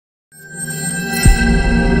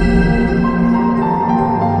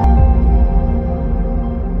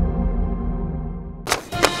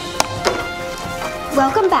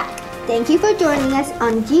Thank you for joining us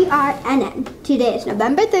on GRNN. Today is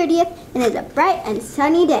November 30th and it is a bright and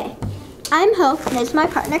sunny day. I'm Hope and this is my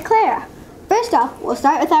partner Clara. First off, we'll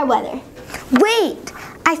start with our weather. Wait!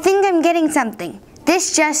 I think I'm getting something.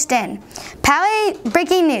 This just in. Poway,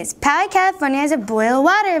 breaking news. Poway, California has a boil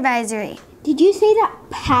water advisory. Did you say that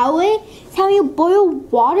Poway is having a boil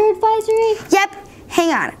water advisory? Yep. Hang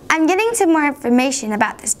on. I'm getting some more information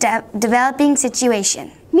about this developing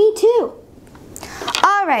situation. Me too.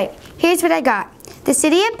 All right. Here's what I got. The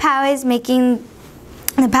city of Poway is making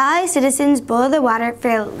the Poway citizens boil the water for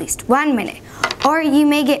at least 1 minute. Or you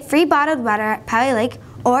may get free bottled water at Poway Lake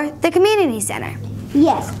or the community center.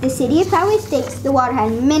 Yes, the city of Poway states the water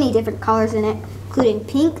had many different colors in it, including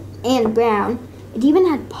pink and brown. It even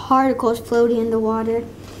had particles floating in the water.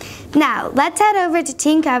 Now, let's head over to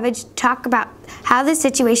team coverage to talk about how the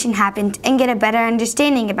situation happened and get a better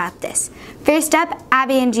understanding about this. First up,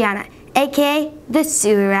 Abby and Gianna, aka the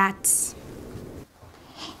sewer rats.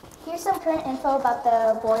 Here's some current info about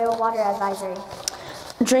the boil water advisory.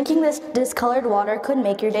 Drinking this discolored water could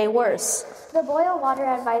make your day worse. The boil water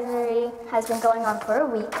advisory has been going on for a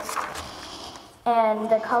week, and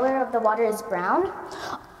the color of the water is brown.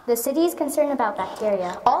 The city is concerned about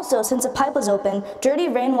bacteria. Also, since the pipe was open, dirty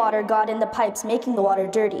rainwater got in the pipes, making the water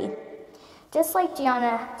dirty. Just like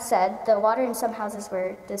Gianna said, the water in some houses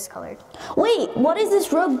were discolored. Wait, what is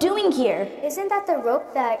this rope doing here? Isn't that the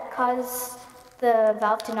rope that caused the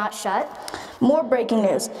valve to not shut? More breaking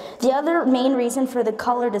news. The other main reason for the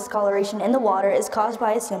color discoloration in the water is caused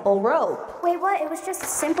by a simple rope. Wait, what? It was just a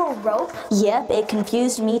simple rope? Yep, it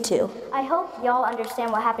confused me too. I hope y'all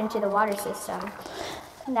understand what happened to the water system.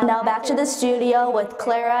 Now back to the studio with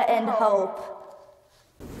Clara and Hope.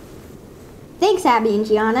 Thanks, Abby and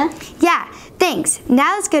Gianna. Yeah, thanks.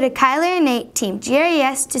 Now let's go to Kyler and Nate, Team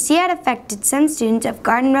GRES, to see how it affected some students of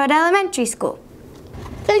Garden Road Elementary School.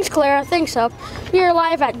 Thanks, Clara. Thanks, Hope. We are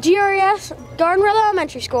live at GRES, Garden Road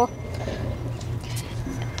Elementary School.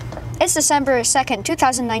 It's December 2nd,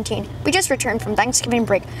 2019. We just returned from Thanksgiving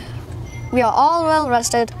break. We are all well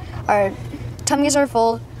rested, our tummies are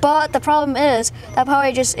full, but the problem is that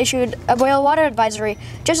Poway just issued a boil water advisory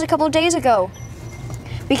just a couple of days ago.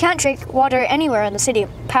 We can't drink water anywhere in the city of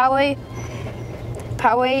Poway,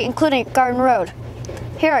 including Garden Road.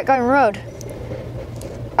 Here at Garden Road,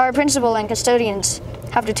 our principal and custodians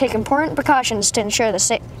have to take important precautions to ensure the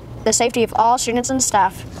safety of all students and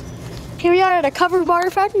staff. Here we are at a covered water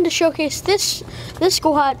fountain to showcase this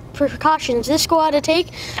school had precautions this school had to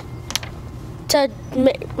take to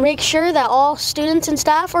make sure that all students and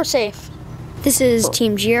staff are safe. This is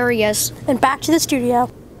Team GRES. And back to the studio.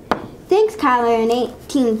 Thanks, Kyler and Nate,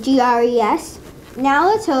 Team GRES. Now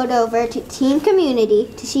let's head over to Team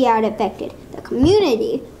Community to see how it affected the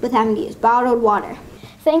community with having to use bottled water.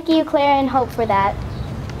 Thank you, Clara and Hope, for that.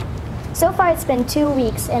 So far, it's been 2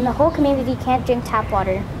 weeks, and the whole community can't drink tap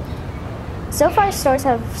water. So far, stores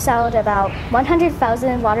have sold about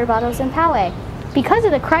 100,000 water bottles in Poway. Because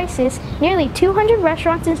of the crisis, nearly 200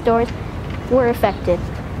 restaurants and stores were affected.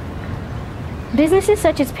 Businesses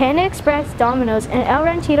such as Panda Express, Domino's, and El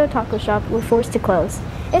Ranchito Taco Shop were forced to close.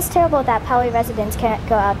 It's terrible that Poway residents can't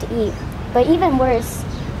go out to eat, but even worse,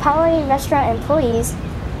 Poway restaurant employees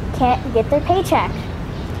can't get their paycheck.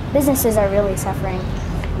 Businesses are really suffering.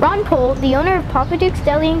 Ron Pohl, the owner of Papa Duke's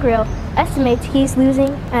Deli and Grill, estimates he's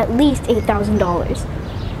losing at least $8,000.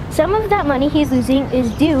 Some of that money he's losing is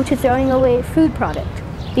due to throwing away food product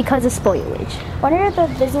because of spoilage. One of the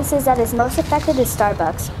businesses that is most affected is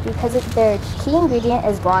Starbucks because their key ingredient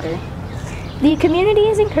is water. The community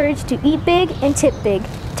is encouraged to eat big and tip big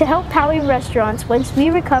to help Poway restaurants once we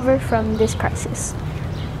recover from this crisis.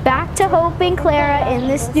 Back to Hope and Clara in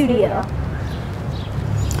the studio.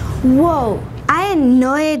 Whoa! I had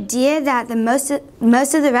no idea that most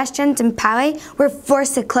of the restaurants in Poway were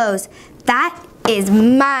forced to close. That is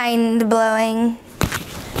mind-blowing.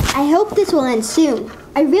 I hope this will end soon.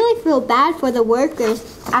 I really feel bad for the workers,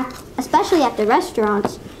 especially at the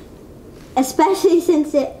restaurants, especially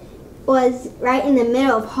since it was right in the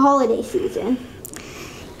middle of holiday season.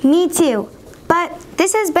 Me too. But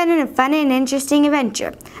this has been a fun and interesting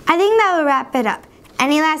adventure. I think that will wrap it up.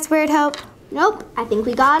 Any last word, Hope? Nope, I think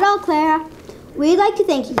we got it all, Clara. We'd like to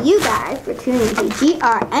thank you guys for tuning to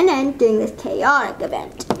GRNN during this chaotic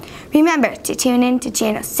event. Remember to tune in to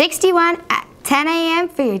channel 61 at 10 a.m.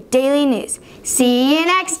 for your daily news. See you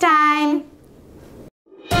next time!